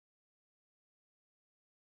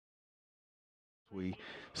We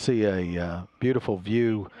see a beautiful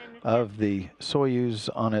view of the Soyuz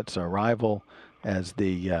on its arrival as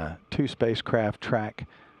the two spacecraft track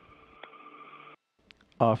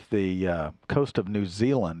off the coast of New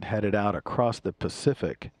Zealand, headed out across the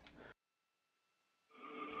Pacific.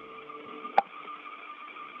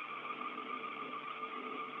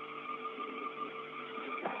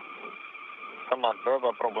 Samantha,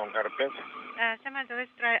 попробуем R5. Samantha,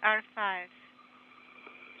 let's try R5.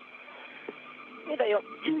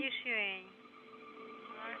 Issuing.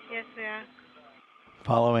 Yes, we are.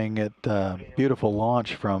 Following it, beautiful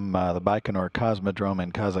launch from the Baikonur Cosmodrome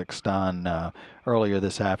in Kazakhstan earlier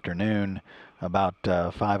this afternoon, about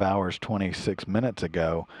 5 hours 26 minutes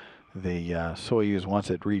ago. The Soyuz, once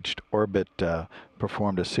it reached orbit,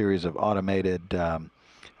 performed a series of automated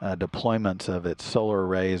deployments of its solar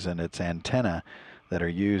arrays and its antenna that are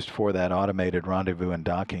used for that automated rendezvous and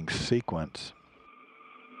docking sequence.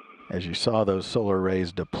 As you saw those solar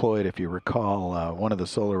arrays deployed, if you recall, one of the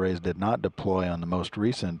solar arrays did not deploy on the most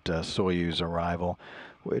recent Soyuz arrival,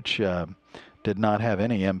 which did not have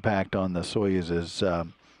any impact on the Soyuz's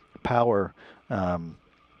power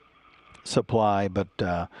supply, but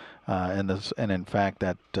and in fact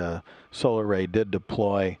that solar array did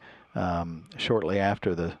deploy shortly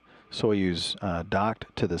after the Soyuz docked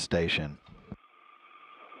to the station.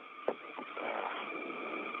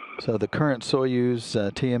 So the current Soyuz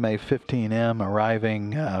TMA-15M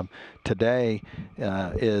arriving today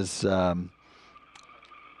is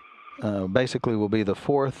basically will be the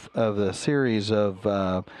fourth of the series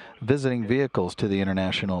of visiting vehicles to the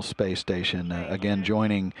International Space Station, again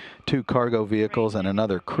joining two cargo vehicles and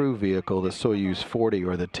another crew vehicle, the Soyuz 40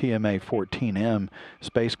 or the TMA-15M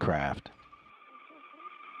spacecraft.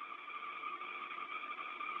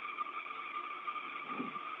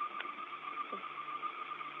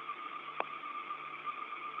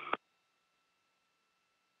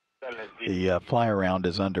 The fly-around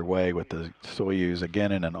is underway with the Soyuz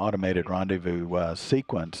again in an automated rendezvous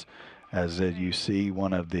sequence, as you see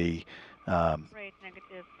one of the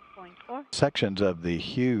sections of the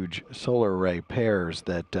huge solar array pairs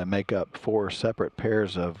that make up four separate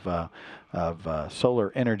pairs of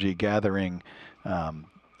solar energy gathering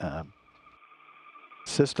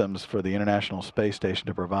systems for the International Space Station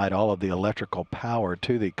to provide all of the electrical power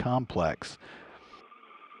to the complex.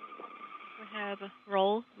 Have a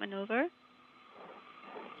roll maneuver.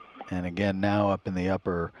 And again, now up in the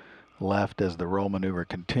upper left as the roll maneuver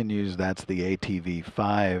continues, that's the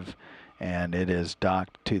ATV-5, and it is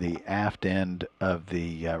docked to the aft end of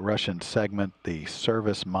the Russian segment, the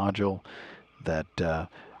service module that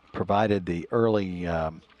provided the early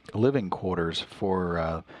living quarters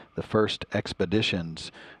for the first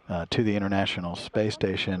expeditions to the International Space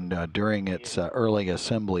Station during its early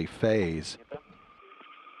assembly phase.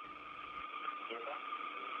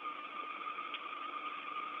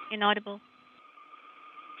 Inaudible.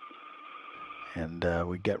 And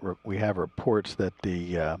we have reports that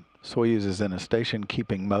the Soyuz is in a station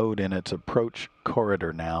keeping mode in its approach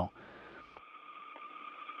corridor now.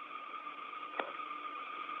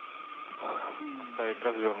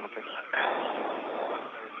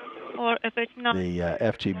 Or if it's not the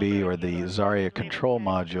FGB or the Zarya control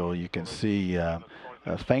module, you can see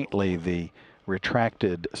faintly the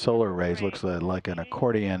retracted solar arrays. Looks like an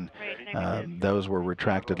accordion. Those were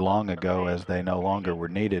retracted long ago as they no longer were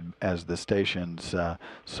needed as the station's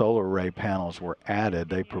solar array panels were added.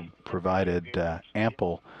 They provided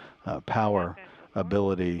ample power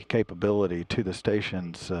capability to the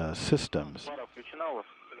station's systems.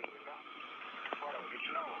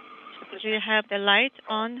 Do you have the light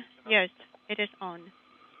on? Yes, it is on.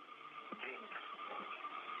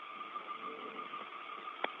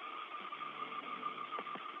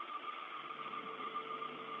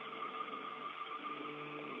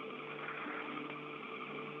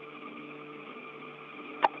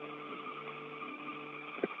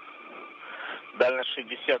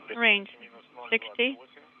 Range 60,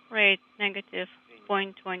 rate negative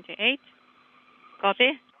 0.28.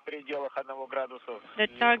 Copy. The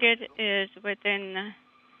target is within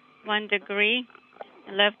 1 degree,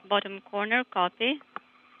 left bottom corner. Copy.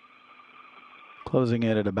 Closing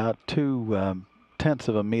it at about 0.2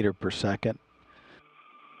 of a meter per second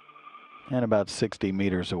and about 60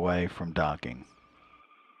 meters away from docking.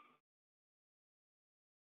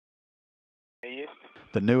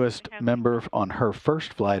 The newest member on her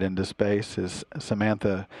first flight into space is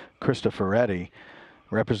Samantha Cristoforetti,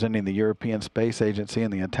 representing the European Space Agency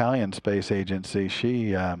and the Italian Space Agency.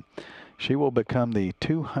 She will become the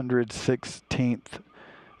 216th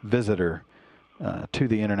visitor to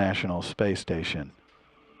the International Space Station.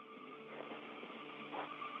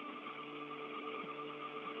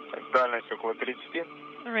 Дальность около 30.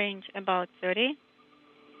 Range about 30.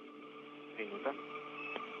 Принято.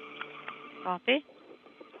 Copy.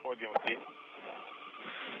 Входим в 3.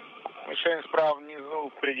 Мишень справа внизу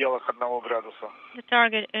в пределах 1 градуса. The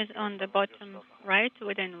target is on the bottom right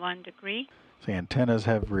within 1 degree. The antennas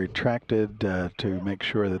have retracted to make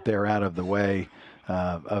sure that they're out of the way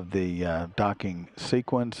of the docking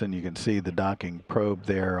sequence, and you can see the docking probe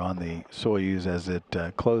there on the Soyuz as it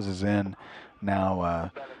closes in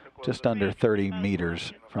now just under 30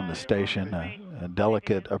 meters from the station, a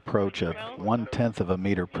delicate approach of 1/10 of a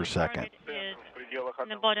meter per second. Is in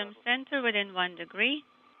the bottom center within 1 degree.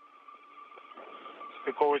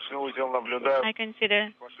 Стыковочный узел наблюдаю. I can see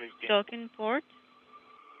the docking port.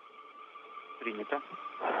 Принято.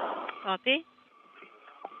 Copy.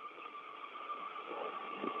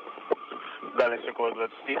 Дальность около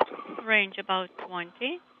 20. Range about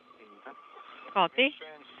 20. Принято. Copy.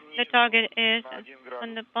 Мишень The снизу target is на 1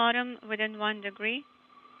 on градус. the bottom within 1 degree.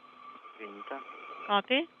 Принято.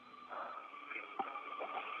 Copy.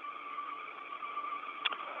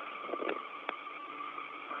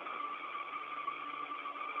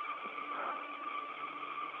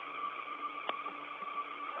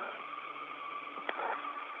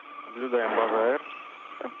 Наблюдаем база Р.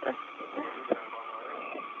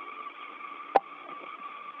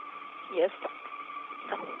 Yes.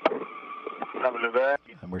 Наблюдаем.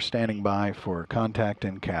 And we're standing by for contact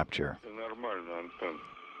and capture. Нормально, Антон.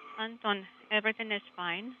 Anton, everything is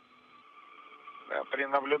fine.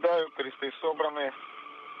 Наблюдаю, кресты собраны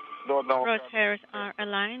до 1 градуса. Crosshairs are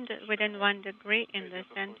aligned within 1 degree in the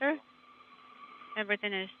center.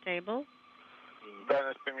 Everything is stable.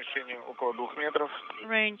 Дальность по мишени около 2 метров.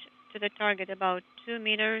 Range to the target about 2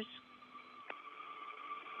 meters.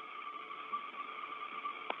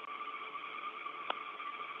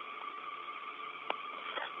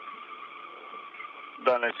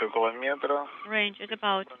 Дальность около метра. Range is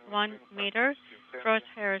about 1 meter.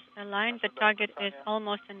 Crosshairs aligned. The target is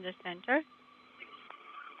almost in the center.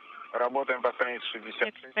 Работаем по странице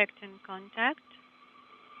 66. Expecting contact.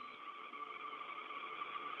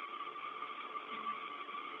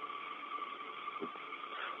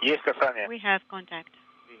 Есть касание. We have contact.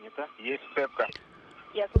 Принято. Есть цепка.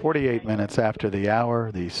 Yes. 48 minutes after the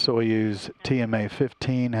hour, the Soyuz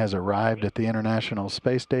TMA-15 has arrived at the International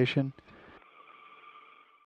Space Station.